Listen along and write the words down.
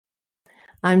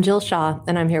I'm Jill Shaw,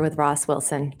 and I'm here with Ross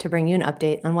Wilson to bring you an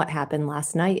update on what happened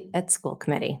last night at school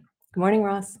committee. Good morning,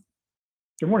 Ross.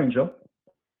 Good morning, Jill.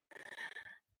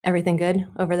 Everything good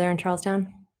over there in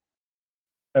Charlestown?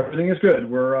 Everything is good.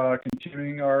 We're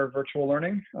continuing our virtual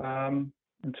learning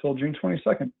until June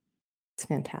 22nd. It's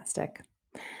fantastic.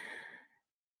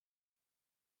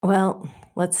 Well,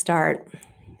 let's start.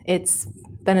 It's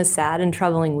been a sad and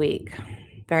troubling week,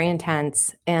 very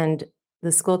intense, and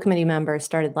the school committee members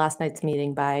started last night's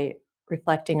meeting by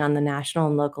reflecting on the national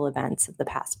and local events of the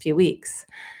past few weeks.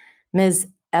 Ms.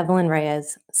 Evelyn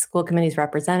Reyes, school committee's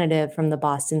representative from the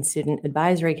Boston Student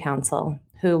Advisory Council,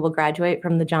 who will graduate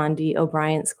from the John D.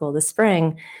 O'Brien School this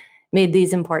spring, made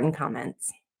these important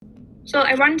comments. So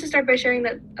I wanted to start by sharing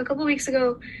that a couple weeks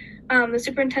ago, the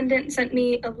superintendent sent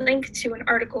me a link to an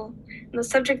article, and the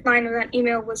subject line of that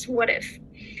email was "What if?"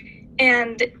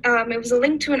 And it was a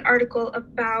link to an article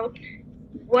about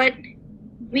what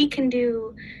we can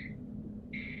do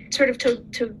sort of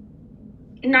to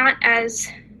not, as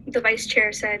the vice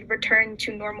chair said, return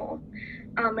to normal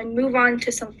and move on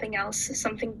to something else,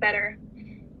 something better.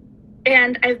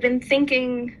 And I've been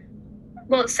thinking,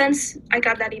 well, since I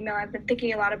got that email, I've been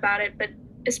thinking a lot about it, but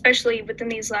especially within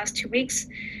these last 2 weeks,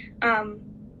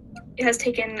 it has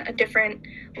taken a different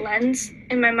lens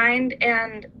in my mind.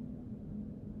 And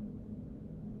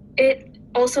it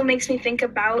also makes me think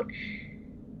about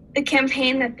the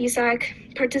campaign that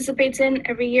BSAC participates in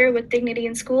every year with Dignity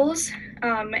in Schools.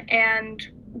 And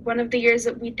one of the years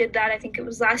that we did that, I think it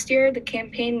was last year, the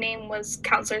campaign name was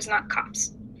Counselors Not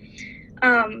Cops.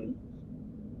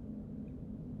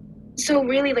 So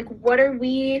really, like, what are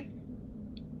we,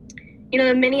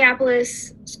 the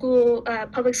Minneapolis school,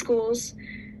 public schools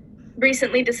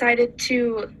recently decided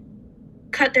to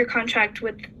cut their contract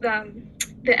with the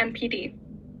MPD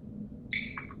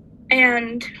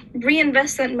and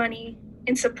reinvest that money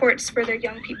in supports for their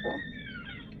young people.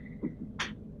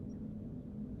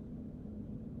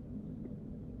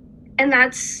 And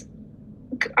that's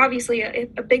obviously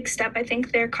a big step. I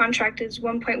think their contract is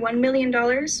 $1.1 million.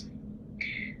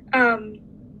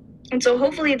 And so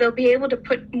hopefully they'll be able to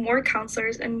put more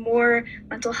counselors and more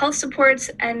mental health supports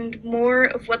and more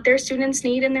of what their students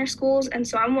need in their schools. And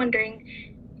so I'm wondering,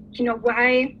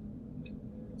 why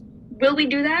will we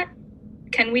do that?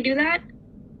 Can we do that?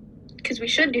 Because we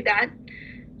should do that.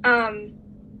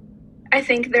 I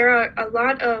think there are a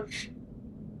lot of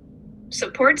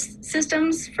support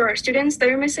systems for our students that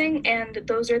are missing, and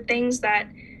those are things that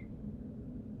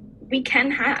we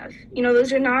can have.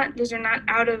 Those are not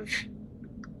out of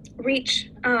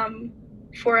reach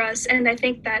for us. And I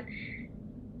think that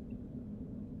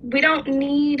we don't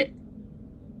need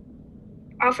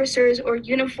officers or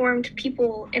uniformed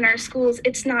people in our schools.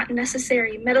 It's not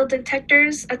necessary. Metal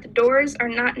detectors at the doors are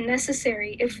not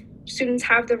necessary if students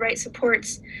have the right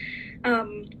supports.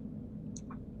 And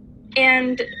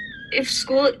if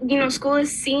school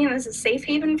is seen as a safe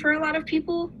haven for a lot of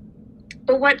people,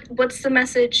 but what's the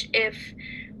message if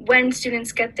when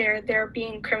students get there, they're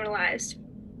being criminalized?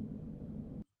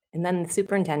 And then the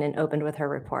superintendent opened with her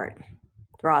report.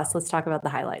 Ross, let's talk about the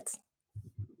highlights.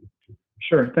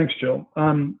 Sure, thanks, Jill.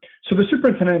 So the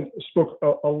superintendent spoke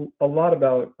a lot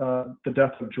about the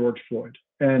death of George Floyd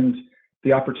and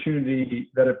the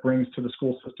opportunity that it brings to the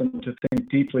school system to think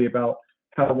deeply about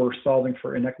how we're solving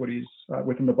for inequities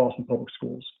within the Boston Public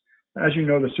Schools. As you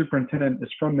know, the superintendent is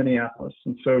from Minneapolis,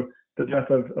 and so the death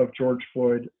of George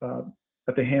Floyd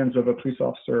at the hands of a police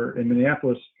officer in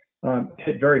Minneapolis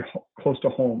hit very close to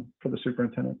home for the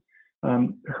superintendent.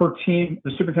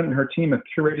 The superintendent and her team have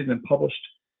curated and published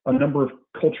a number of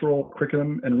cultural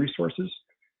curriculum and resources.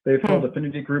 They've held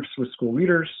affinity groups with school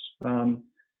leaders.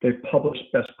 They've published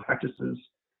best practices,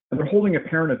 and they're holding a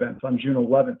parent event on June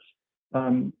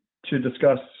 11th to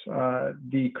discuss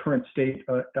the current state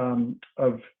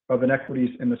of inequities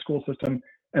in the school system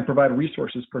and provide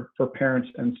resources for parents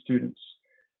and students.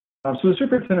 So the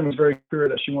superintendent was very clear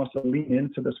that she wants to lean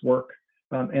into this work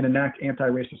and enact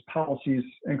anti-racist policies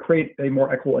and create a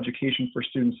more equitable education for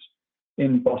students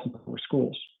in Boston Public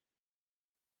Schools.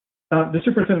 The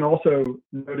superintendent also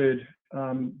noted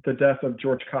the death of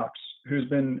George Cox, who's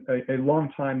been a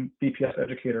longtime BPS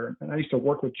educator, and I used to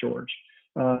work with George.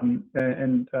 I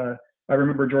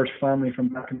remember George fondly from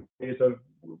back in the days of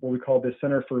what we call the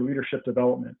Center for Leadership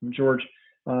Development. And George,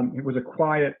 he was a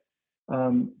quiet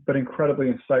but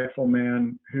incredibly insightful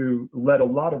man who led a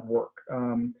lot of work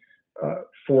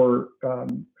for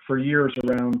years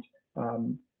around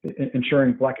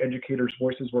ensuring Black educators'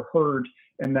 voices were heard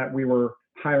and that we were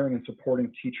hiring and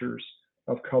supporting teachers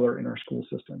of color in our school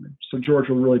system. So George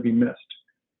will really be missed.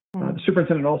 The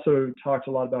superintendent also talked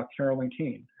a lot about Carolyn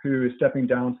Kane, who is stepping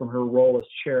down from her role as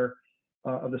chair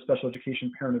of the Special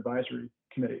Education Parent Advisory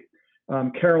Committee.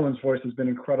 Carolyn's voice has been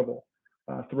incredible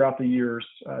throughout the years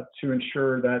to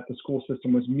ensure that the school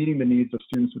system was meeting the needs of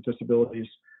students with disabilities.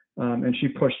 And she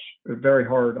pushed very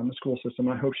hard on the school system.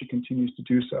 I hope she continues to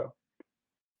do so.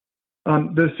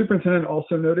 The superintendent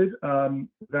also noted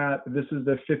that this is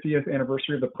the 50th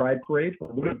anniversary of the Pride Parade, or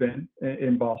would have been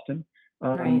in Boston.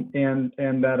 Right. And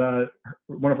that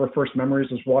one of her first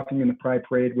memories was walking in the Pride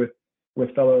Parade with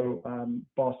fellow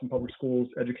Boston Public Schools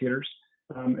educators.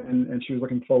 And she was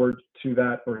looking forward to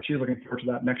that, or she's looking forward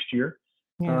to that next year.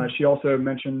 Yeah. She also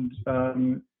mentioned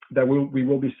that we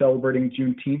will be celebrating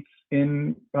Juneteenth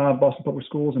in Boston Public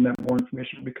Schools, and that more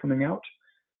information will be coming out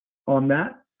on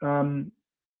that.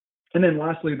 And then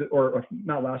lastly, or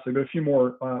not lastly, but a few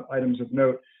more items of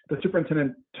note. The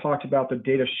superintendent talked about the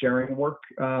data sharing work.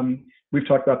 We've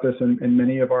talked about this in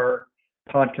many of our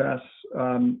podcasts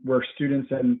where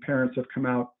students and parents have come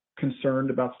out concerned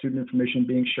about student information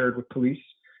being shared with police.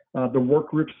 The work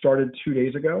group started 2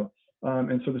 days ago.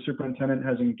 And so the superintendent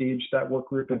has engaged that work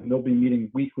group, and they'll be meeting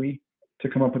weekly to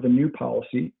come up with a new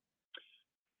policy.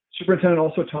 Superintendent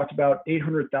also talked about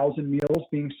 800,000 meals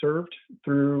being served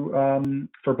through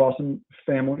for Boston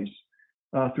families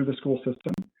through the school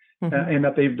system, and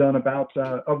that they've done about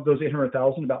of those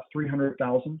 800,000, about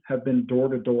 300,000 have been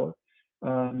door-to-door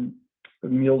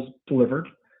meals delivered.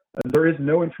 There is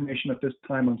no information at this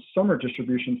time on summer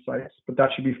distribution sites, but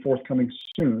that should be forthcoming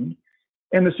soon.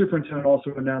 And the superintendent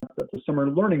also announced that the summer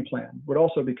learning plan would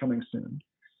also be coming soon.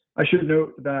 I should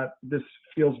note that this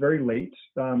feels very late.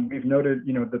 We've noted,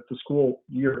 that the school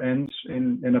year ends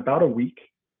in about a week,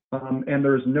 and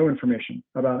there is no information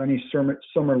about any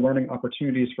summer learning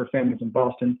opportunities for families in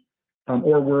Boston,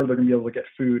 or where they're going to be able to get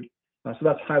food. So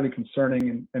that's highly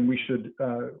concerning, and we should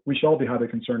all be highly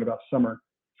concerned about summer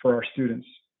for our students.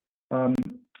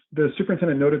 The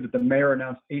superintendent noted that the mayor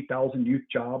announced 8,000 youth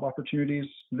job opportunities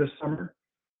this summer,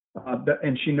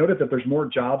 and she noted that there's more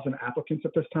jobs than applicants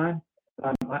at this time.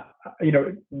 I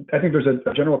think there's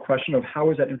a general question of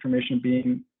how is that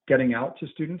information getting out to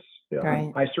students.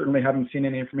 Right. I certainly haven't seen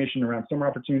any information around summer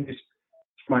opportunities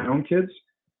for my own kids.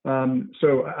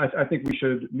 So I think we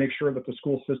should make sure that the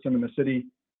school system and the city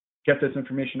get this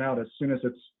information out as soon as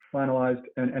it's finalized,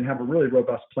 and have a really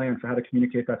robust plan for how to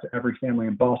communicate that to every family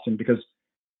in Boston, because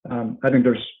I think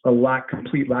there's a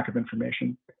complete lack of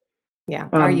information. Yeah,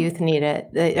 our youth need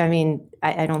it. I mean,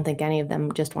 I don't think any of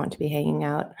them just want to be hanging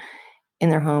out in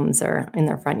their homes or in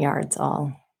their front yards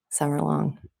all summer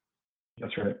long.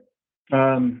 That's right.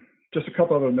 Just a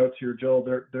couple other notes here, Jill.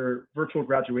 Their virtual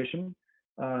graduation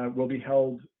will be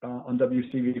held on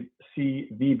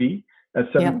WCVB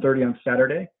at 7:30 on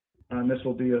Saturday. This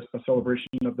will be a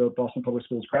celebration of the Boston Public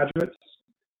Schools graduates.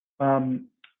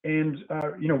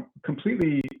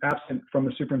 Completely absent from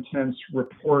the superintendent's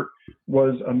report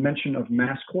was a mention of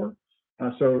MassCore.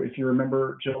 So if you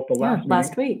remember, Jill, the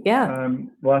last week,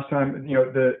 last time,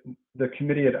 the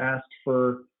committee had asked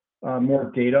for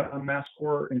more data on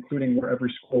MassCore, including where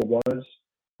every school was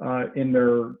in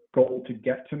their goal to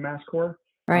get to MassCore.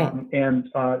 Right. And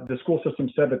the school system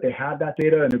said that they had that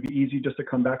data, and it'd be easy just to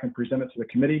come back and present it to the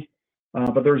committee.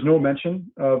 But there was no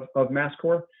mention of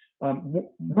MassCore.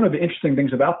 One of the interesting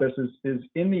things about this is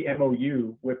in the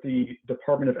MOU with the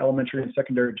Department of Elementary and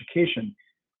Secondary Education,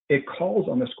 it calls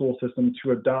on the school system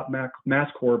to adopt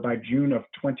MassCore by June of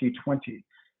 2020,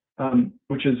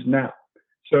 which is now.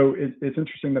 So it's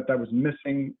interesting that was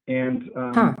missing, and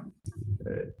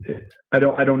I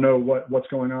don't know what's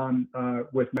going on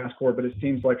with MassCore, but it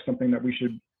seems like something that we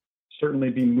should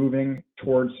certainly be moving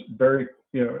towards very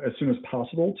as soon as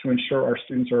possible to ensure our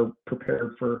students are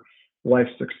prepared for life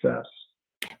success.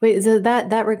 Wait, so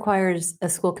that requires a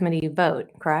school committee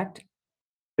vote, correct?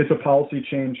 It's a policy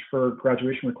change for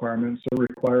graduation requirements, so it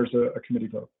requires a committee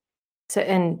vote.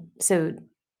 So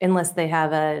unless they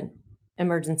have an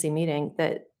emergency meeting,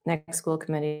 that next school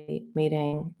committee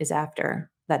meeting is after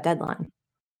that deadline.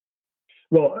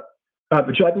 Well,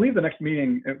 Joe, I believe the next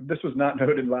meeting, this was not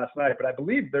noted last night, but I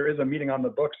believe there is a meeting on the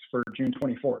books for June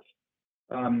 24th.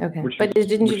 Okay, but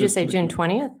didn't you just say June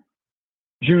 20th?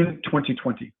 June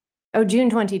 2020. Oh, June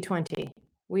 2020.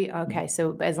 Okay,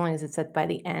 so as long as it's set by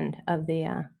the end of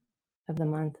the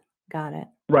month, got it.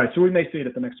 Right, so we may see it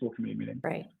at the next school committee meeting.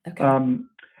 Right. Okay.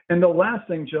 And the last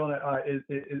thing, Jill, is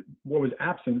what was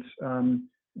absent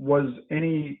was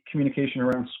any communication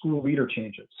around school leader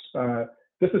changes.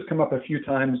 This has come up a few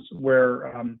times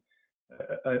where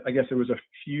I guess it was a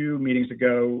few meetings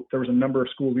ago, there was a number of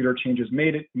school leader changes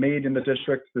made in the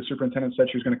district. The superintendent said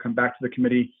she was going to come back to the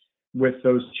committee with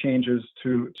those changes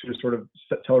to sort of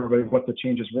tell everybody what the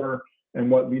changes were and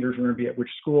what leaders were going to be at which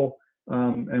school.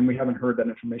 And we haven't heard that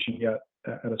information yet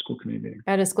at a school committee meeting.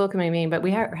 At a school committee meeting, but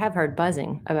we have heard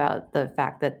buzzing about the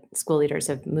fact that school leaders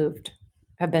have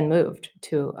been moved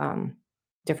to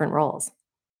different roles.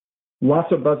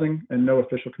 Lots of buzzing and no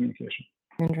official communication.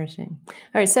 Interesting. All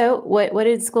right. So what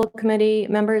did school committee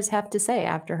members have to say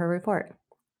after her report?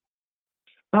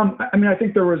 I mean, I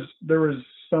think there was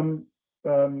some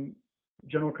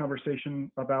general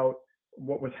conversation about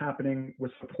what was happening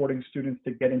with supporting students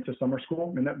to get into summer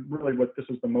school. And that really what this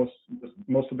is the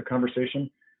most of the conversation,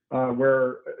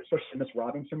 where especially Ms.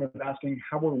 Robinson was asking,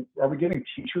 are we giving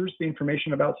teachers the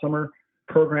information about summer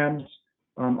programs?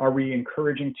 Are we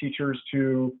encouraging teachers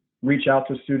to reach out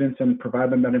to students and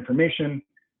provide them that information?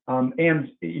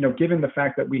 And given the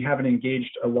fact that we haven't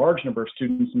engaged a large number of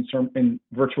students in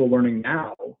virtual learning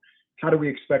now, how do we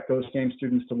expect those same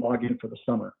students to log in for the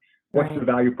summer? What's the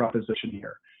value proposition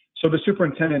here? So the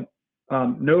superintendent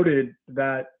noted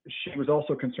that she was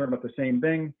also concerned about the same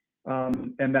thing,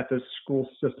 and that the school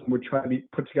system would try to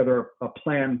put together a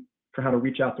plan for how to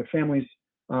reach out to families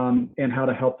and how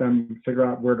to help them figure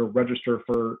out where to register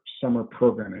for summer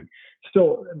programming.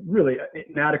 Still, really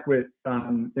inadequate,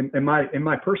 in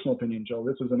my personal opinion, Jill.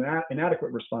 This is an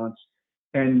inadequate response,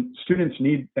 and students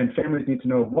and families need to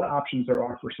know what options there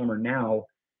are for summer now,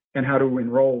 and how to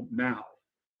enroll now.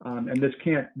 And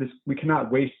we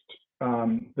cannot waste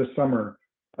the summer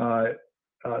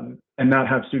and not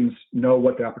have students know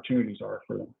what the opportunities are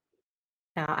for them.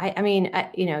 No, I mean,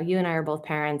 you and I are both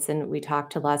parents, and we talk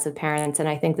to lots of parents, and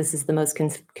I think this is the most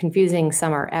confusing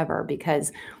summer ever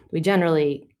because we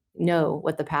generally know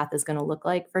what the path is going to look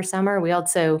like for summer. We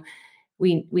also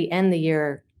we end the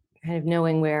year kind of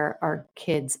knowing where our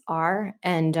kids are,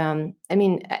 and I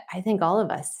mean, I think all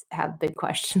of us have big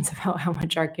questions about how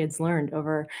much our kids learned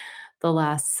over the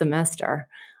last semester,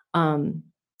 and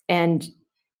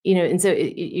and so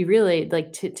you really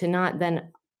like to not then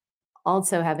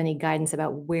also have any guidance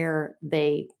about where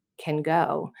they can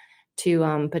go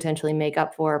to potentially make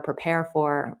up for, prepare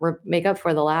for, or make up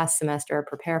for the last semester, or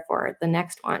prepare for the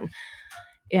next one.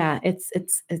 Yeah, it's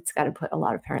got to put a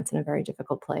lot of parents in a very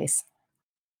difficult place.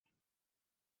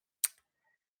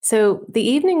 So the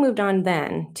evening moved on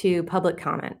then to public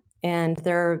comment, and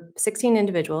there are 16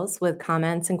 individuals with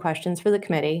comments and questions for the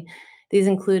committee. These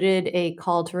included a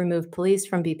call to remove police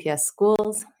from BPS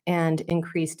schools and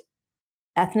increased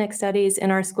ethnic studies in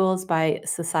our schools by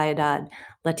Sociedad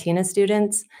Latina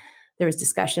students. There was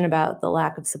discussion about the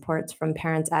lack of supports from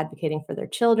parents advocating for their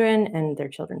children and their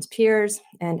children's peers,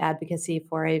 and advocacy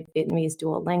for a Vietnamese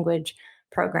dual language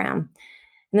program.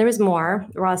 And there was more.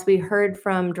 Ross, we heard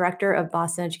from Director of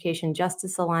Boston Education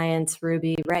Justice Alliance,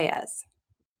 Ruby Reyes.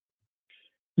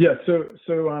 Yeah, so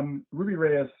Ruby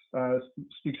Reyes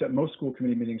speaks at most school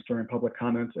committee meetings during public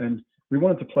comments, and we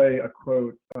wanted to play a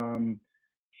quote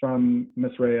from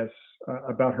Ms. Reyes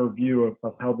about her view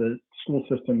of how the school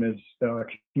system is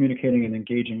communicating and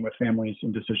engaging with families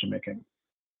in decision-making.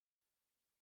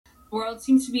 The world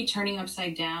seems to be turning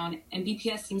upside down, and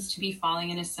BPS seems to be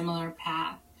falling in a similar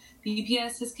path.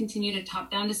 BPS has continued a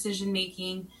top-down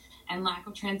decision-making and lack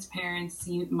of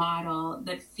transparency model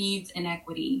that feeds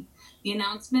inequity. The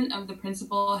announcement of the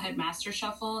principal-headmaster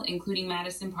shuffle, including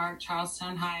Madison Park,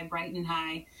 Charlestown High, Brighton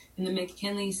High, and the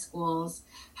McKinley schools,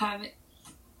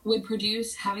 would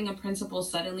produce having a principal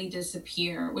suddenly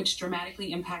disappear, which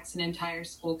dramatically impacts an entire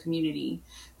school community.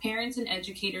 Parents and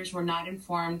educators were not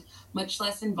informed, much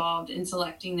less involved in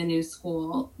selecting the new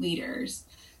school leaders.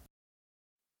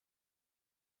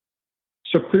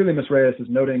 So clearly, Ms. Reyes is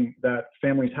noting that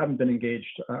families haven't been engaged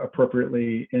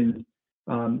appropriately in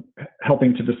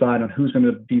helping to decide on who's going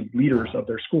to be leaders of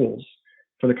their schools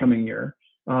for the coming year.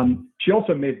 She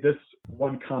also made this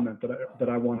one comment that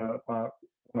I want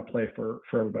to play for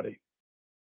everybody.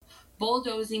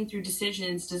 Bulldozing through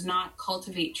decisions does not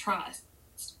cultivate trust.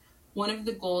 One of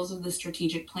the goals of the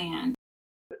strategic plan.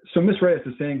 So Ms. Reyes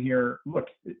is saying here, look,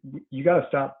 you got to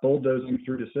stop bulldozing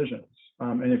through decisions.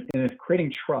 And if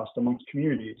creating trust amongst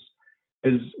communities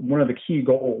is one of the key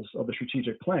goals of the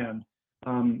strategic plan,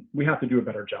 we have to do a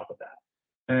better job of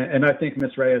that. And I think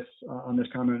Ms. Reyes on this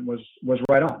comment was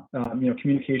right on.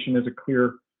 Communication is a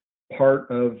clear part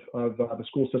of the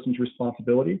school system's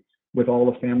responsibility with all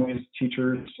the families,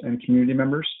 teachers, and community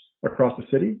members across the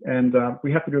city. And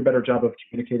we have to do a better job of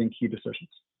communicating key decisions.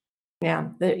 Yeah,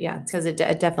 because it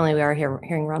definitely, we are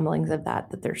hearing rumblings of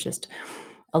that there's just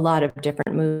a lot of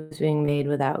different moves being made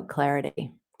without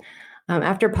clarity.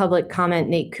 After public comment,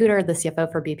 Nate Cooter, the CFO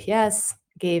for BPS,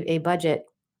 gave a budget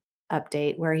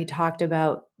update where he talked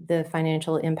about the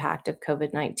financial impact of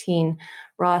COVID-19.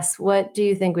 Ross, what do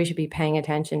you think we should be paying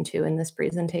attention to in this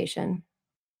presentation?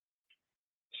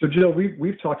 So Jill,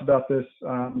 we've talked about this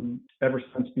ever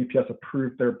since BPS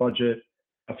approved their budget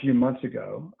a few months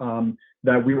ago,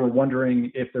 that we were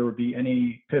wondering if there would be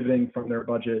any pivoting from their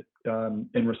budget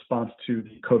in response to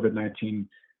the COVID-19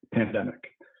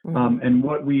 pandemic. Mhm. And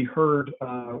what we heard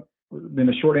in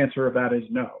the short answer of that is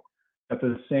no, that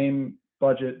the same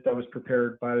budget that was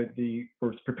prepared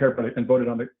and voted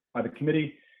on by the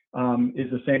committee is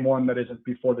the same one that is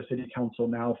before the city council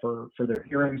now for their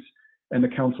hearings, and the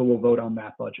council will vote on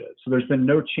that budget. So there's been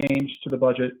no change to the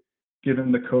budget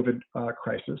given the COVID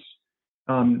crisis.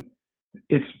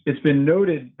 It's been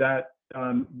noted that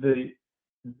the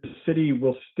city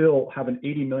will still have an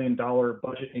 $80 million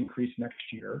budget increase next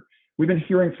year. We've been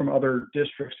hearing from other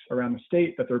districts around the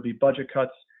state that there'll be budget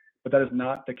cuts, but that is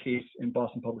not the case in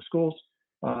Boston Public Schools.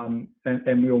 And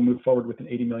we will move forward with an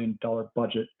 $80 million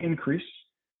budget increase.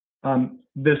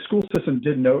 The school system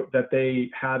did note that they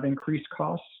have increased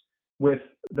costs with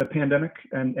the pandemic,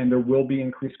 and there will be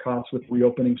increased costs with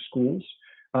reopening schools,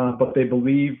 but they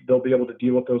believe they'll be able to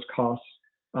deal with those costs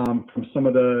from some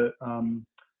of the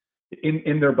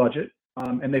in their budget.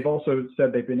 And they've also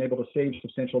said they've been able to save a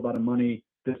substantial amount of money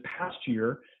this past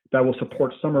year that will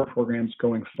support summer programs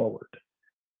going forward.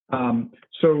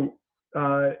 So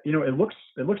it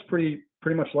looks pretty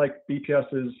much like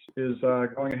BPS is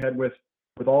going ahead with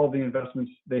all of the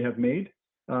investments they have made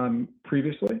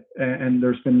previously, and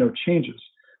there's been no changes.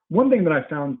 One thing that I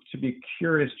found to be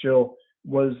curious, Jill,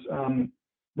 was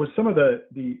some of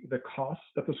the costs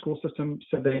that the school system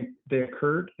said they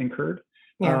incurred.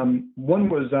 Yeah. One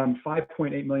was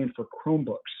 $5.8 million for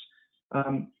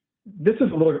Chromebooks. This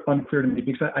is a little unclear to me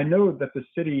because I know that the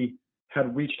city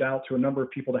had reached out to a number of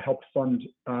people to help fund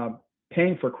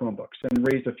paying for Chromebooks and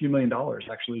raised a few $1 million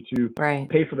actually to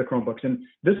pay for the Chromebooks. And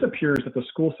this appears that the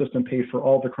school system paid for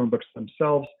all the Chromebooks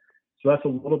themselves. So that's a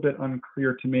little bit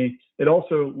unclear to me. It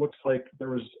also looks like there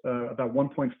was about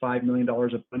 $1.5 million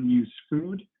of unused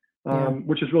food,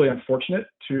 which is really unfortunate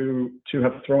to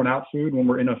have thrown out food when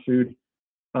we're in a food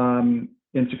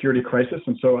insecurity crisis.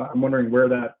 And so I'm wondering where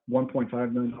that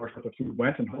 $1.5 million worth of food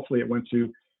went, and hopefully it went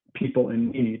to people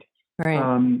in need.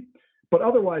 Right. But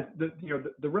otherwise,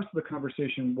 the rest of the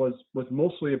conversation was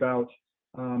mostly about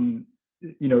the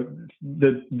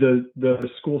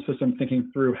school system thinking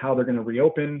through how they're going to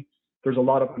reopen. There's a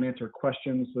lot of unanswered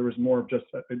questions. There was more of just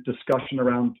a discussion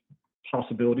around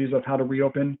possibilities of how to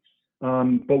reopen.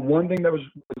 But one thing that was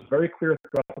very clear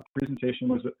throughout the presentation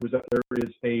was that there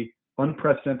is a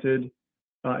unprecedented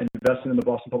investment in the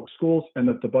Boston Public Schools, and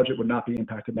that the budget would not be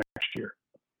impacted next year.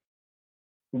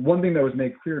 One thing that was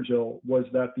made clear, Jill, was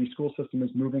that the school system is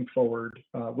moving forward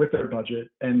with their budget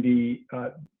and the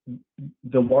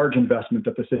large investment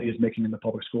that the city is making in the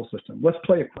public school system. Let's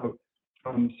play a quote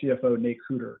from CFO Nate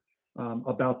Cooter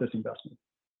about this investment.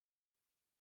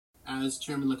 As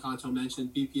Chairman Lecanto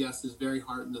mentioned, BPS is very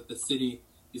heartened that the city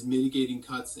is mitigating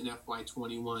cuts in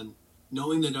FY21,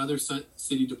 knowing that other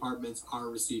city departments are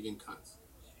receiving cuts.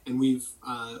 And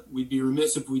we'd be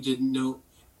remiss if we didn't note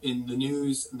in the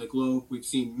news and the Globe, we've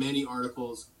seen many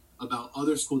articles about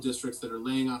other school districts that are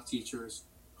laying off teachers,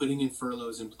 putting in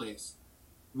furloughs in place.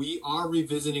 We are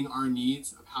revisiting our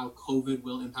needs of how COVID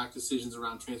will impact decisions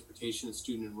around transportation and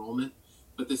student enrollment,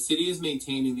 but the city is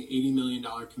maintaining the $80 million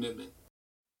commitment.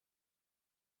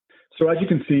 So as you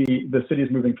can see, the city is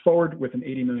moving forward with an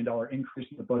 $80 million increase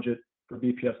in the budget for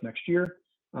BPS next year,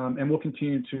 and we'll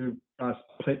continue to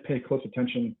pay close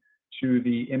attention to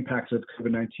the impacts of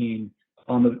COVID-19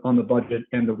 on the budget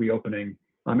and the reopening.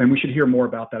 And we should hear more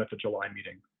about that at the July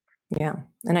meeting. Yeah.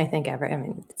 And I think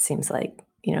it seems like,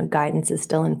 guidance is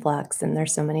still in flux and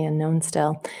there's so many unknowns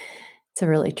still. It's a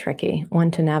really tricky one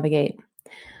to navigate.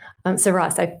 So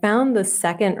Ross, I found the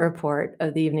second report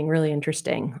of the evening really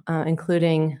interesting,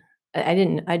 including, I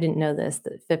didn't know this,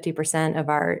 that 50% of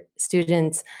our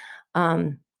students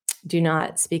do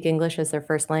not speak English as their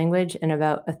first language, and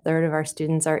about a third of our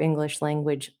students are English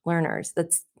language learners.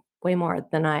 That's way more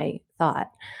than I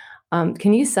thought.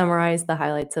 Can you summarize the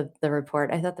highlights of the report?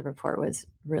 I thought the report was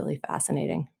really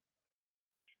fascinating.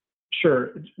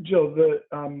 Sure, Jill. The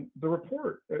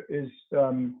report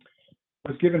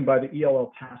was given by the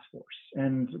ELL Task Force,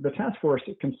 and the task force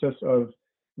consists of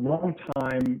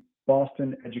longtime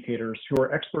Boston educators who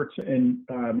are experts in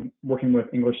working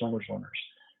with English language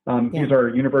learners. These are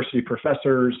university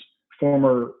professors,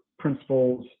 former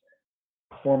principals,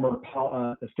 former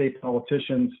state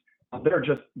politicians.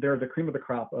 They're the cream of the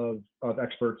crop of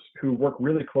experts who work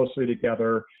really closely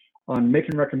together on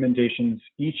making recommendations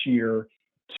each year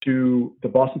to the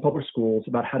Boston Public Schools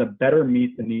about how to better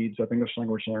meet the needs of English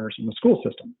language learners in the school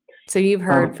system. So you've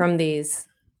heard Um, from this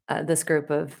group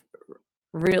of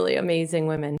really amazing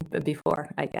women before,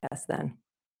 I guess, then.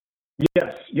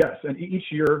 Yes, yes. And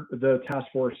each year the task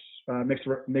force makes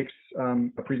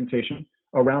a presentation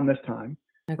around this time,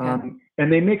 Okay.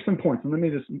 and they make some points. And let me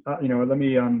just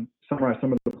summarize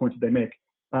some of the points that they make.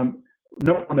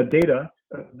 Note on the data,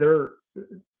 their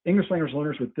English language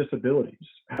learners with disabilities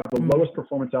have the lowest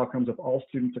performance outcomes of all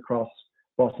students across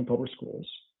Boston Public Schools.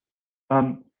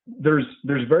 There's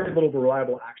very little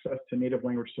reliable access to native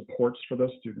language supports for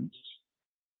those students.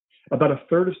 About a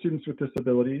third of students with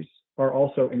disabilities are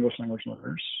also English language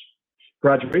learners.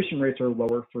 Graduation rates are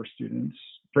lower for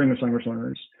English language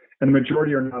learners, and the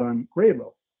majority are not on grade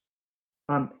level.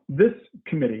 This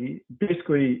committee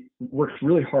basically works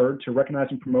really hard to recognize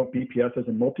and promote BPS as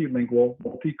a multilingual,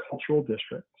 multicultural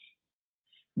district.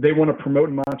 They want to promote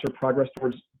and monitor progress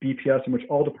towards BPS in which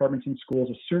all departments and schools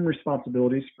assume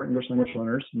responsibilities for English language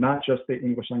learners, not just the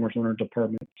English language learner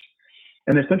department.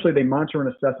 And essentially, they monitor and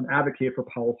assess and advocate for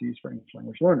policies for English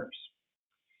language learners.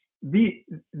 The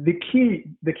key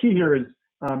here is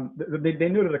they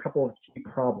noted a couple of key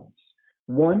problems.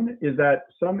 One is that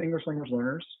some English language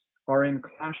learners are in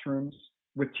classrooms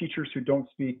with teachers who don't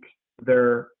speak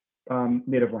their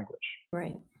native language.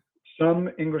 Right. Some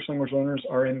English language learners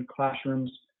are in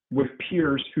classrooms with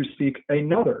peers who speak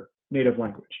another native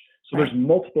language. So there's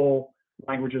multiple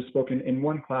languages spoken in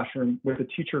one classroom with a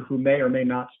teacher who may or may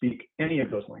not speak any of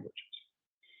those languages.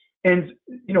 And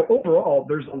overall,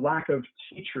 there's a lack of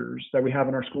teachers that we have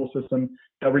in our school system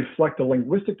that reflect the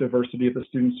linguistic diversity of the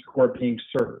students who are being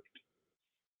served.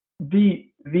 The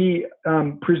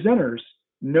presenters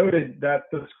noted that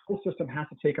the school system has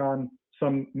to take on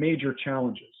some major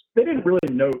challenges. They didn't really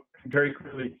note very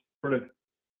clearly sort of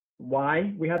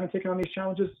why we haven't taken on these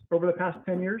challenges over the past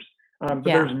 10 years. But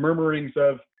there's murmurings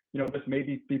of, this may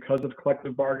be because of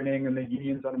collective bargaining and the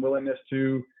union's unwillingness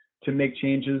to make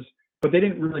changes, but they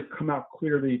didn't really come out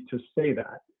clearly to say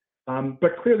that.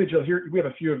 But clearly, Jill, here we have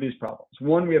a few of these problems.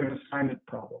 One, we have an assignment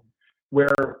problem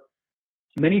where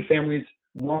many families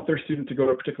want their student to go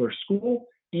to a particular school,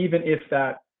 even if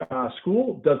that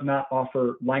school does not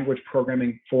offer language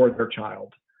programming for their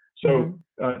child. So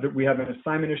we have an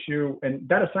assignment issue, and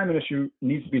that assignment issue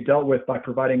needs to be dealt with by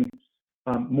providing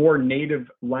more native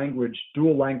language,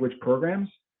 dual language programs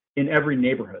in every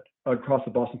neighborhood across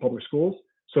the Boston Public Schools.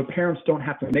 So parents don't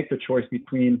have to make the choice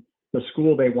between the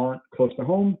school they want close to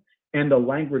home and the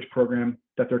language program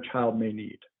that their child may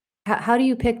need. How do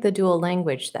you pick the dual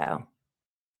language, though?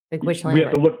 Like which We language?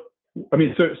 have to look. I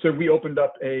mean, so we opened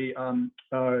up a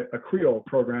Creole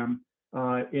program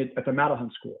at the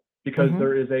Mattapan School because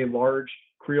there is a large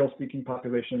Creole-speaking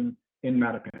population in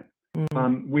Mattapan.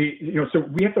 So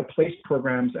we have to place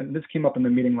programs, and this came up in the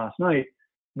meeting last night.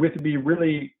 We have to be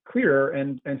really clear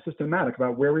and systematic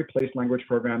about where we place language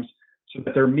programs so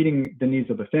that they're meeting the needs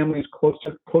of the families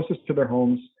closest to their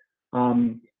homes.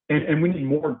 And we need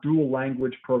more dual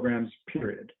language programs,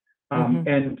 period.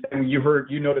 And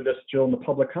you noted this, Jill, in the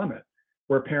public comment,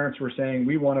 where parents were saying,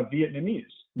 we want a Vietnamese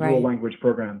dual language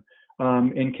program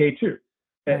in K2,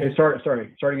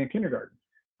 starting in kindergarten.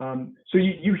 So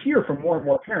you hear from more and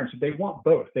more parents that they want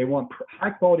both. They want high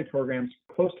quality programs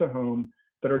close to home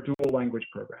that are dual language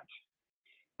programs.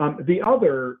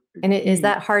 Is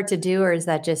that hard to do, or is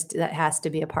that that has to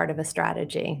be a part of a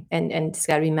strategy and it's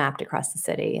got to be mapped across the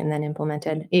city and then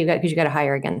implemented? Because you got to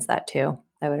hire against that too,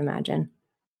 I would imagine.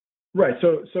 Right.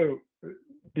 So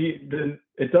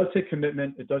it does take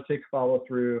commitment. It does take follow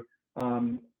through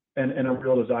and a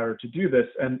real desire to do this.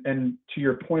 And to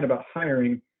your point about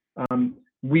hiring,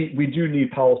 we do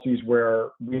need policies where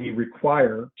we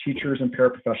require teachers and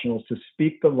paraprofessionals to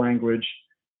speak the language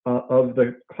of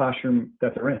the classroom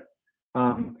that they're in.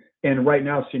 And right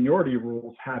now, seniority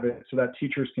rules have it so that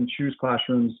teachers can choose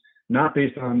classrooms not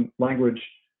based on language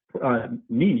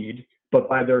need, but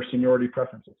by their seniority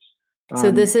preferences. So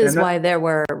this is why there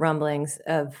were rumblings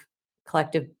of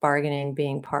collective bargaining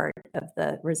being part of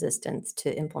the resistance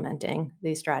to implementing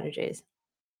these strategies.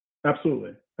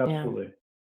 Absolutely. Yeah.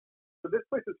 So this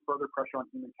places further pressure on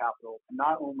human capital to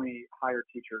not only hire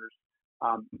teachers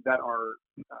that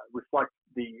reflect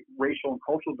the racial and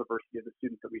cultural diversity of the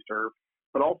students that we serve,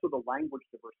 but also the language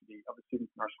diversity of the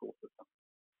students in our school system.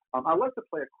 I'd like to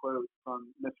play a quote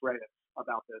from Ms. Reyes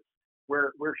about this,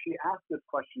 where she asked this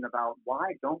question about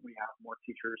why don't we have more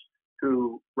teachers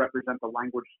who represent the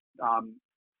language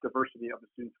diversity of the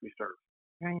students we serve.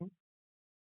 Right.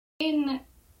 In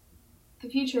the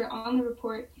future, on the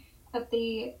report that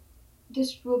the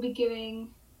district will be giving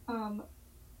on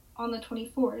the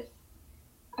 24th,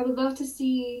 I would love to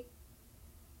see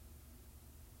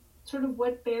sort of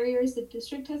what barriers the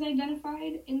district has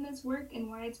identified in this work and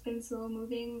why it's been slow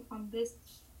moving on this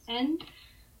end.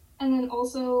 And then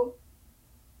also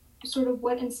sort of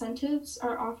what incentives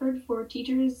are offered for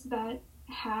teachers that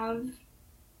have,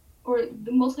 or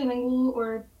the multilingual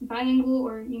or bilingual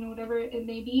or, you know, whatever it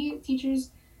may be,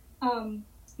 teachers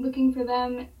looking for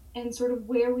them, and sort of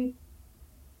where we,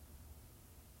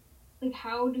 like,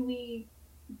 how do we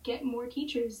get more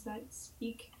teachers that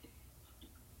speak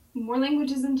more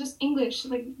languages than just English?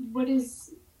 Like, what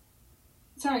is,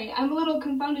 sorry, I'm a little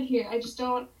confounded here. I just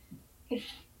don't.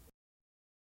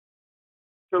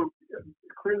 So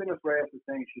clearly Ms. Reyes is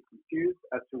saying she's confused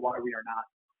as to why we are not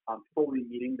fully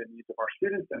meeting the needs of our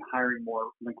students and hiring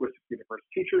more linguistically diverse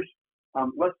teachers.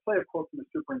 Let's play a quote from the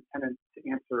superintendent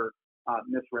to answer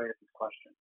Ms. Reyes'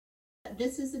 question.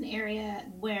 This is an area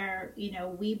where, you know,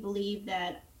 we believe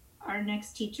that our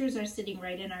next teachers are sitting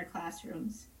right in our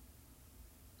classrooms.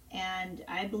 And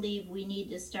I believe we need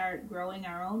to start growing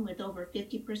our own, with over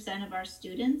 50% of our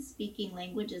students speaking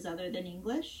languages other than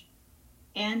English,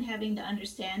 and having the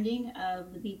understanding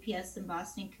of the BPS and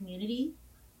Boston community.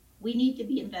 We need to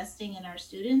be investing in our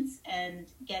students and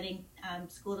getting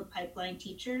School to Pipeline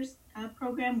Teachers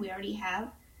program. We already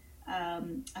have a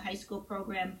high school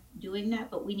program doing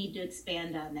that, but we need to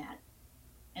expand on that.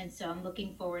 And so I'm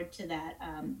looking forward to that,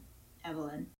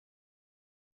 Evelyn.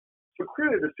 So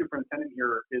clearly the superintendent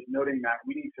here is noting that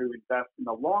we need to invest in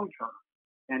the long term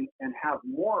and have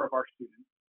more of our students,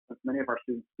 since many of our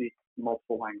students speak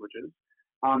multiple languages,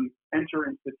 enter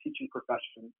into the teaching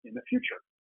profession in the future.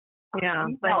 Yeah,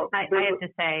 but Now, I have to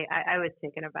say, I was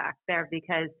taken aback there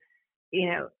because, you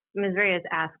know, Ms. Reyes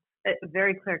asked a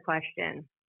very clear question,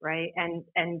 right?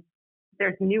 And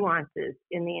there's nuances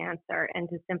in the answer. And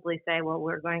to simply say, well,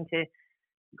 we're going to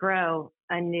grow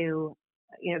a new,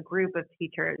 you know, group of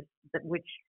teachers that, which,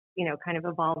 you know, kind of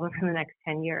evolve over the next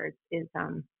 10 years is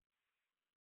a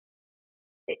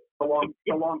long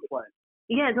play.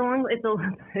 Yeah,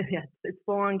 yes, it's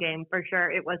the long game for sure.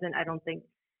 It wasn't, I don't think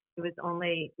it was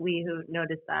only we who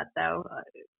noticed that, though.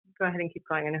 Go ahead and keep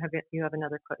going. I know you have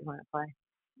another quote you want to play.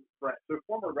 Right. So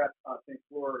former Rep. St.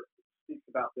 Fleur speaks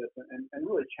about this and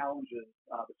really challenges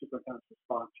the superintendent's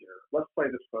response here. Let's play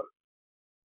this quote.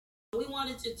 We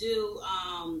wanted to do,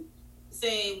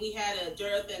 say we had a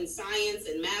dearth in science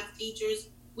and math teachers.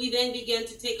 We then began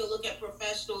to take a look at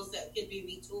professionals that could be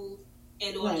retooled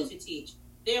in order to teach.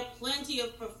 There are plenty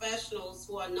of professionals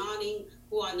who are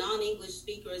non-English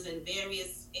speakers in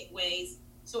various ways.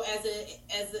 So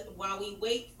while we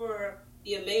wait for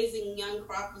the amazing young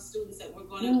crop of students that we're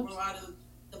going to grow out of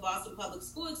the Boston Public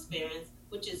School experience,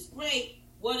 which is great,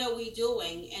 what are we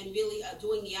doing? And really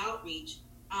doing the outreach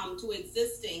to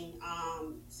existing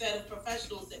set of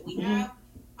professionals that we have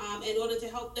in order to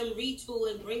help them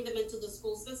retool and bring them into the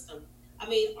school system. I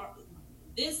mean,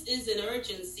 this is an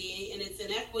urgency and it's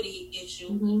an equity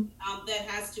issue that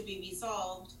has to be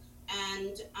resolved,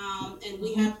 and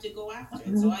we have to go after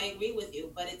it. So I agree with you,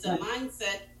 but it's a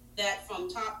mindset that from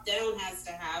top down has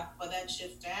to have for that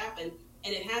shift to happen,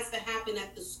 and it has to happen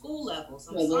at the school levels.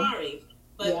 I'm sorry,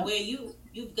 but where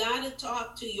you've got to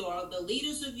talk to the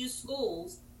leaders of your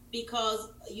schools, because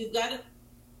you've got to,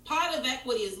 part of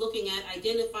equity is looking at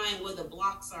identifying where the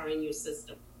blocks are in your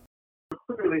system.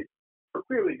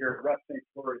 Clearly here, Rep. St.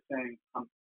 Fleur is saying,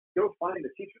 go find the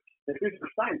teachers. If these are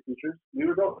science teachers, we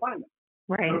would go find them.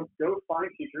 Right. So go find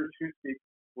teachers who speak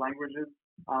languages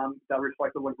that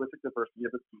reflect the linguistic diversity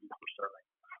of the students we're serving.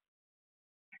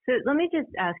 So let me just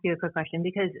ask you a quick question,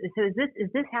 because so is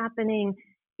this happening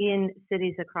in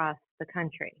cities across the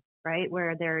country, right,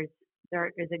 where there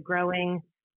is a growing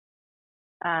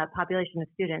population of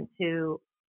students who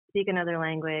speak another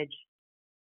language,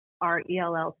 are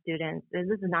ELL students? This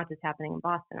is not just happening in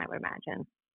Boston, I would imagine.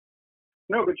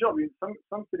 No, but Jill, I mean,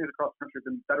 some cities across the country have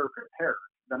been better prepared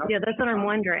than others. Yeah, that's what I'm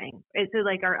wondering. So,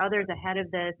 like, are others ahead of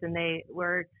this, and they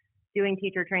were doing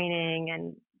teacher training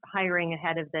and hiring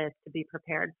ahead of this to be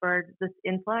prepared for this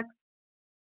influx?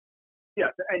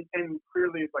 Yes, and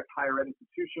clearly, like higher ed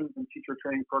institutions and teacher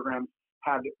training programs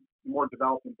had more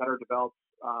developed and better developed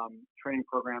training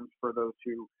programs for those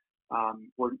who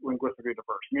were linguistically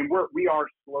diverse. I mean, we are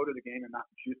slow to the game in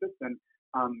Massachusetts, and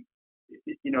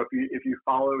you know, if you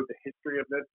follow the history of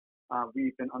this,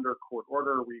 we've been under court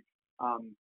order. We've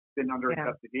been under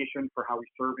investigation for how we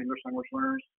serve English language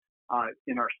learners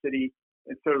in our city,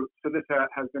 and so this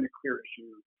has been a clear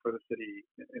issue for the city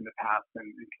in the past, and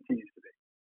it continues to be.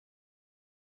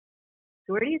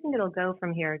 So, where do you think it'll go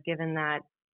from here, given that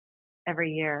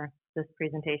every year this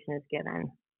presentation is given?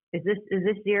 Is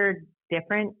this year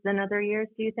different than other years,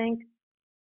 do you think?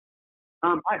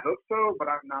 I hope so, but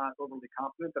I'm not overly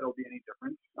confident that it'll be any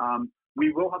different.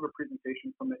 We will have a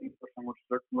presentation from the English Language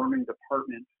Learning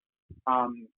Department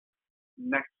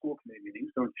next school committee meeting,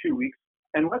 so in 2 weeks,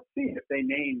 and let's see if they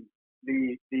name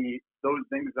those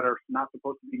things that are not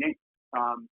supposed to be named.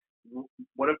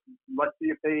 Let's see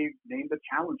if they name the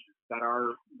challenges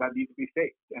that need to be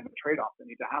faced and the trade-offs that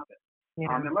need to happen.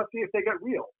 Yeah. And let's see if they get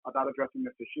real about addressing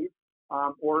this issue,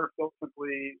 or if they'll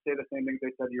simply say the same things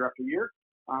they said year after year,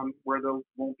 where there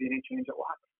won't be any change that will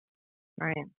happen.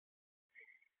 Right.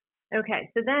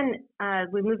 Okay, so then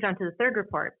we moved on to the third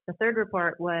report. The third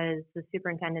report was the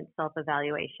superintendent's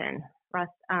self-evaluation. Russ,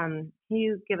 can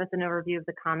you give us an overview of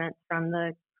the comments from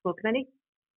the school committee?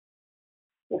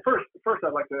 Well, first,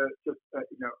 I'd like to just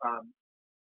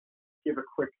give a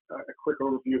quick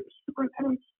overview of the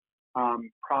superintendent's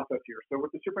process here. So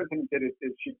what the superintendent did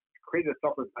is she created a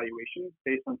self-evaluation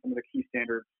based on some of the key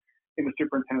standards in the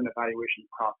superintendent evaluation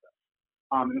process.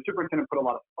 And the superintendent put a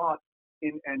lot of thought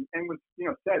in and was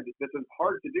said that this is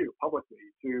hard to do publicly,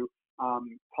 to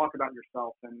talk about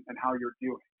yourself and how you're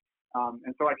doing.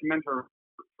 And so I commend her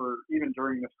for, even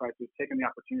during this crisis, taking the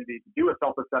opportunity to do a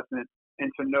self-assessment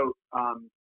and to note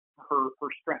her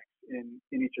strengths in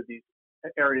each of these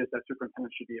areas that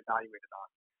superintendents should be evaluated on.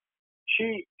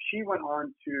 She went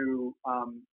on to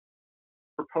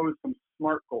propose some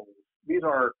SMART goals. These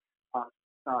are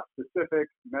specific,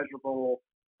 measurable,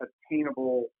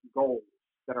 attainable goals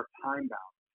that are time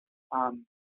bound.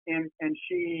 And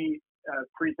she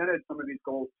presented some of these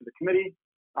goals to the committee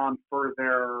for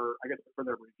their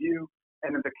review,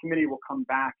 and then the committee will come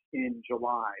back in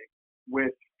July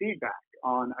with feedback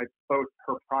on both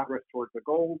her progress towards the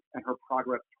goals and her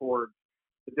progress towards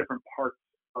the different parts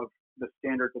of the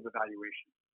standards of evaluation.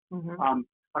 Mm-hmm.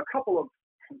 A couple of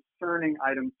concerning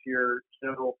items here,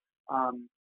 Jill.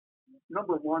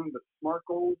 Number one, the SMART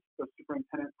goals the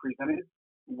superintendent presented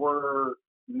were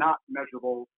not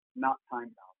measurable, not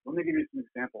time-bound. Let me give you some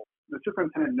examples. The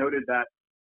superintendent noted that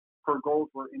her goals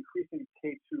were increasing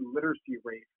K2 literacy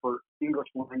rate for English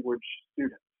language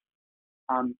students.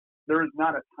 There is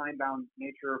not a time-bound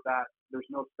nature of that. There's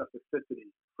no specificity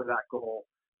for that goal.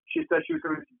 She said she was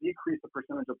going to decrease the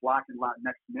percentage of Black and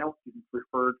Latinx male students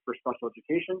referred for special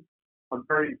education, a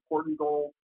very important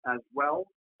goal as well.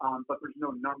 But there's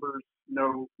no numbers,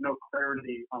 no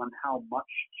clarity on how much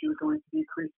she was going to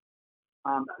decrease.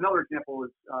 Another example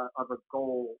is of a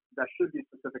goal that should be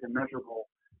specific and measurable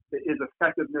is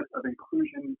effectiveness of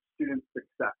inclusion student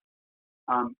success.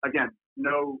 Again,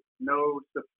 no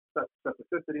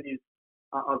specificities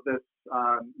of this,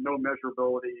 no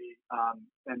measurability,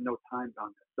 and no time on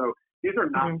this. So these are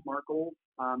not SMART goals.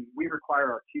 We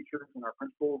require our teachers and our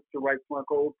principals to write SMART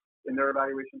goals in their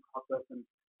evaluation process, and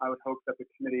I would hope that the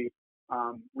committee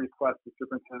request the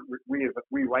superintendent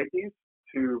rewrite these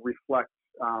to reflect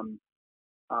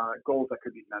goals that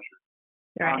could be measured.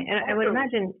 Right, and I would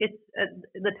imagine it's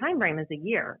the time frame is a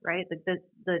year, right?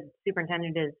 The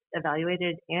superintendent is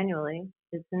evaluated annually,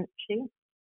 isn't she?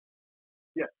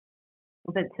 Yes.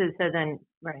 But so then,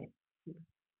 right.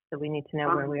 So we need to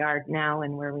know where we are now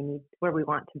and where we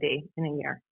want to be in a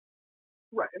year.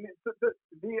 Right. I mean, so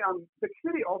the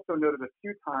committee also noted a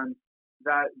few times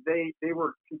that they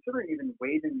were considering even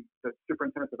waiving the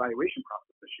superintendent's evaluation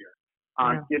process this year,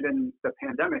 given the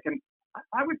pandemic. And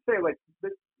I would say, like,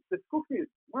 the school committee,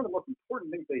 one of the most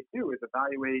important things they do is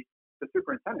evaluate the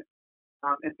superintendent.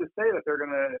 And to say that they're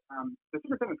going to, the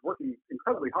superintendent's working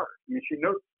incredibly hard. I mean, she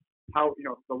notes how,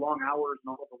 the long hours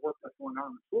and all the work that's going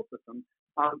on in the school system.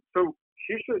 So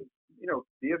she should,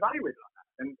 be evaluated on that.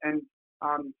 And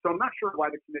so I'm not sure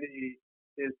why the committee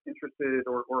is interested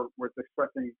or was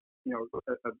expressing,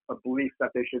 a belief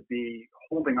that they should be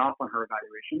holding off on her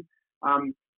evaluation.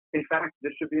 In fact,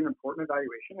 this should be an important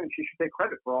evaluation, and she should take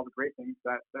credit for all the great things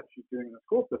that she's doing in the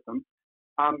school system.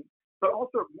 But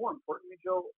also, more importantly,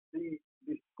 Jill,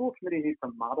 the school committee needs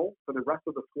to model for the rest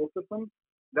of the school system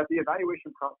that the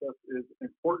evaluation process is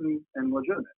important and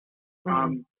legitimate.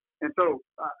 Mm-hmm. And so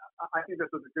I think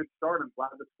this is a good start. I'm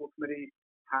glad the school committee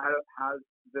has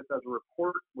this as a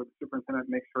report where the superintendent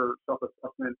makes her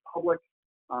self-assessment public.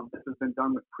 This has been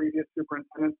done with previous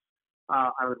superintendents.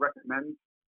 I would recommend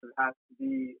that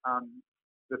the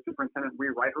superintendent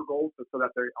rewrite her goals so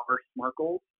that they are SMART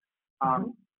goals.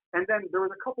 And then there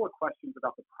was a couple of questions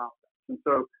about the process. And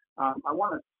so I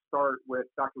want to start with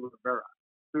Dr. Rivera,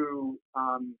 who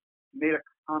made a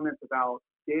comment about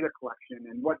data collection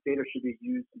and what data should be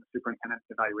used in the superintendent's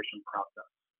evaluation process.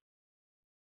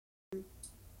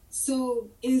 So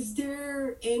is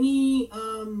there any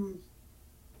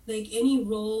any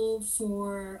role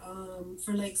for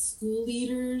like school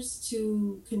leaders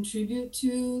to contribute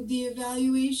to the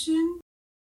evaluation?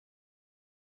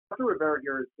 Dr. Rivera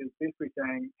here is basically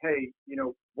saying, hey,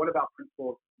 what about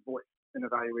principal voice in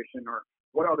evaluation, or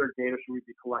what other data should we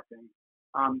be collecting?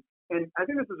 And I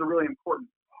think this is a really important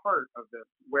part of this,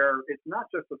 where it's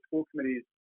not just the school committee's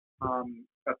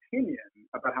opinion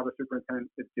about how the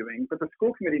superintendent is doing, but the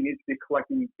school committee needs to be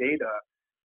collecting data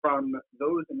from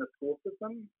those in the school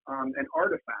system and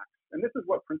artifacts. And this is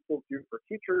what principals do for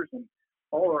teachers, and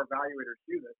all our evaluators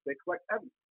do this. They collect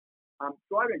evidence.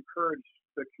 So I'd encourage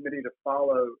the committee to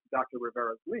follow Dr.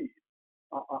 Rivera's lead,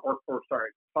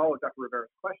 follow Dr. Rivera's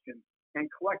question and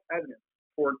collect evidence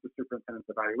towards the superintendent's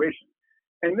evaluation.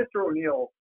 And Mr.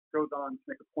 O'Neill goes on to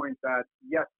make a point that,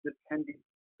 yes, this can be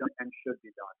done and should be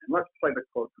done. And let's play the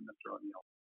quote from Mr. O'Neill.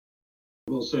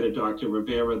 We'll say to Dr.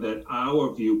 Rivera that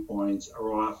our viewpoints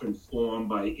are often formed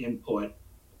by input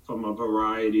from a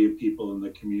variety of people in the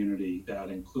community. That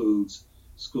includes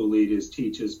school leaders,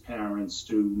 teachers, parents,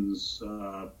 students,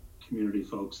 community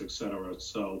folks, etc.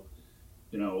 So,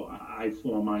 I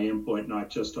form my input not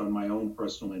just on my own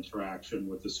personal interaction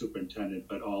with the superintendent,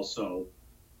 but also,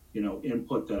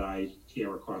 input that I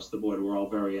hear across the board. We're all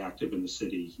very active in the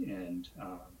city, and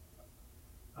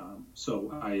so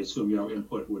I assume your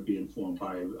input would be informed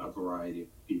by a variety of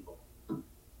people. So,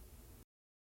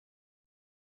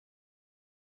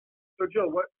 Jill,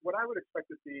 what I would expect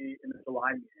to see in the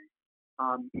July meeting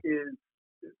is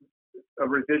a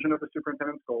revision of the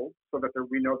superintendent's goals, so that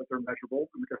we know that they're measurable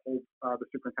and we can hold the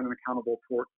superintendent accountable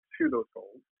to those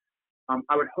goals.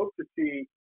 I would hope to see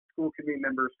school committee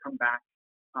members come back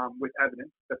with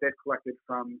evidence that they've collected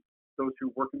from those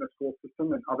who work in the school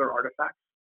system and other artifacts.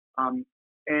 And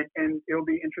it'll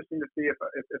be interesting to see if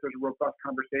there's a robust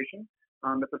conversation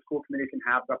that the school committee can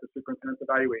have about the superintendent's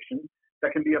evaluation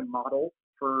that can be a model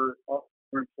for all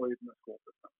employees in the school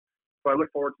system. So I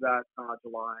look forward to that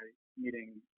July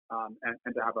meeting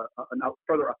and to have a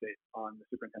further update on the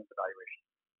superintendent's evaluation.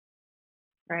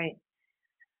 Right.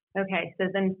 Okay, so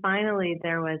then finally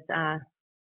there was a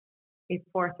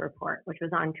fourth report, which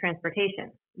was on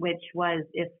transportation, which was,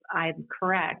 if I'm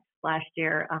correct, last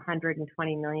year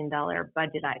 $120 million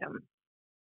budget item.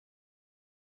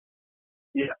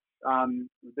 Yes,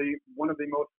 one of the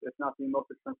most, if not the most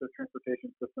expensive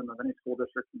transportation system of any school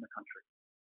district in the country.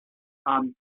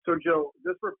 So, Jill,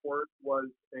 this report was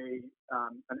an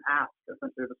ask,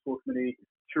 essentially, of the school committee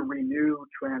to renew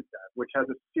Transdev, which has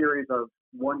a series of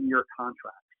one-year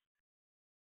contracts.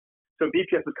 So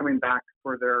BPS is coming back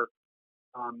for their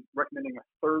recommending a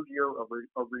third year of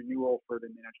renewal for the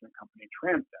management company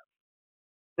Transdev.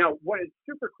 Now, what is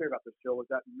super clear about this, Jill, is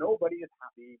that nobody is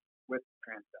happy with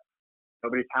Transdev.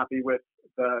 Nobody's happy with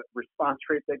the response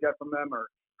rate they get from them, or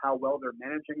how well they're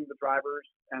managing the drivers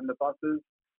and the buses.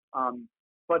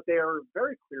 But they are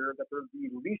very clear that they're the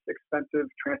least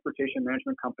expensive transportation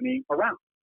management company around.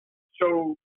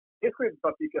 So basically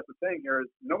what BPS is saying here is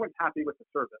no one's happy with the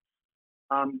service.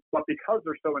 But because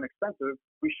they're so inexpensive,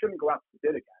 we shouldn't go out to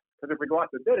bid again. Because if we go out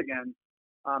to bid again,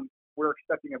 we're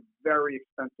expecting a very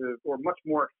expensive, or much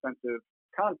more expensive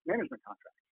management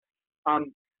contract.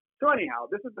 So anyhow,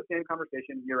 this is the same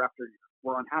conversation year after year.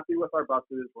 We're unhappy with our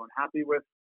buses. We're unhappy with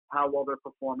how well they're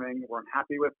performing. We're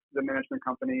unhappy with the management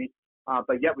company.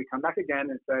 But yet we come back again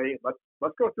and say,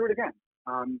 let's go through it again,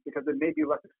 because it may be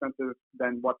less expensive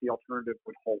than what the alternative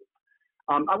would hold.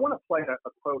 I want to play a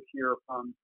quote here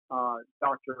from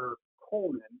Dr.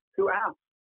 Coleman, who asked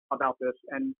about this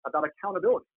and about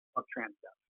accountability of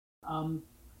Transdev.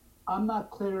 I'm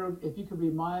not clear. If you could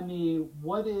remind me,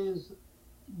 what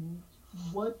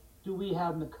do we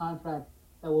have in the contract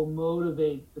that will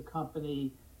motivate the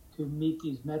company to meet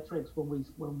these metrics when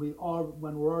we're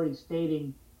already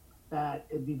stating that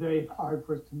it'd be very hard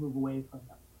for us to move away from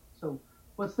them? So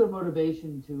what's their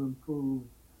motivation to improve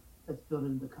that's built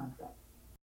into the contract?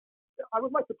 I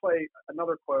would like to play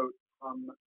another quote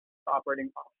from Operating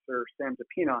Officer Sam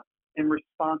DePina in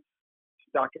response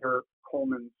to Dr.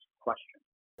 Coleman's question.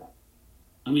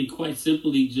 I mean, quite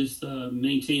simply, just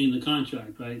maintaining the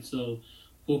contract, right? So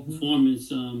for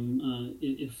performance,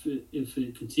 if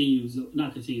it continues,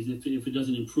 if it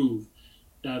doesn't improve,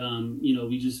 that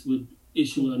we just would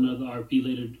issue another RFP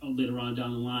later on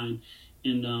down the line,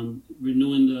 and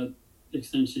renewing the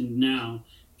extension now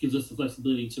gives us the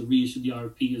flexibility to reissue the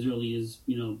RFP as early as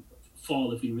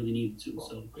fall if we really needed to.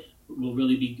 So we'll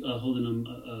really be holding them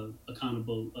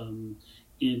accountable and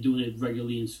doing it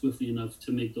regularly and swiftly enough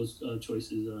to make those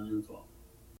choices in the fall.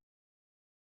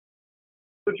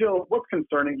 So Jill, what's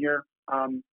concerning here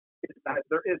is that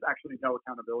there is actually no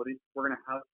accountability we're going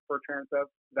to have for Transdev.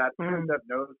 That Transdev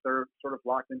knows they're sort of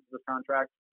locked into this contract.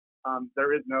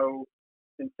 There is no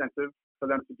incentive for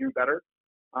them to do better.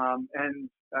 And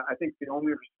I think the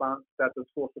only response that the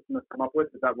school system has come up with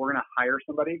is that we're going to hire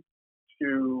somebody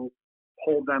to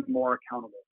hold them more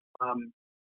accountable,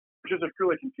 which is just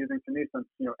truly confusing to me, since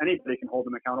anybody can hold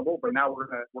them accountable. But now we're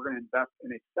going to invest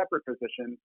in a separate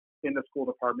position in the school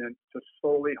department to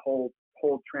solely hold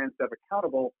TransDev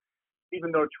accountable,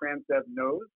 even though TransDev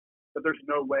knows that there's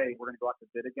no way we're going to go out to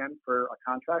bid again for a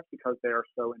contract because they are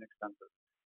so inexpensive.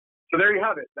 So there you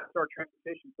have it. That's our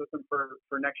transportation system for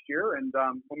next year. And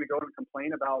when we go and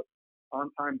complain about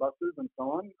on-time buses and so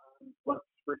on, let's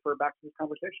refer back to this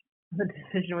conversation. The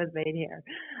decision was made here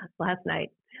last night.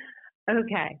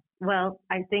 Okay. Well,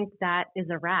 I think that is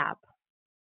a wrap.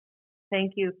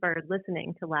 Thank you for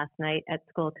listening to Last Night at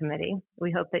School Committee.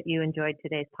 We hope that you enjoyed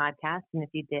today's podcast. And if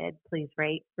you did, please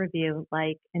rate, review,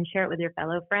 like, and share it with your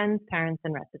fellow friends, parents,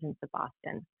 and residents of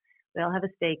Boston. We all have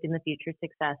a stake in the future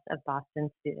success of Boston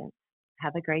students.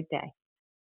 Have a great day.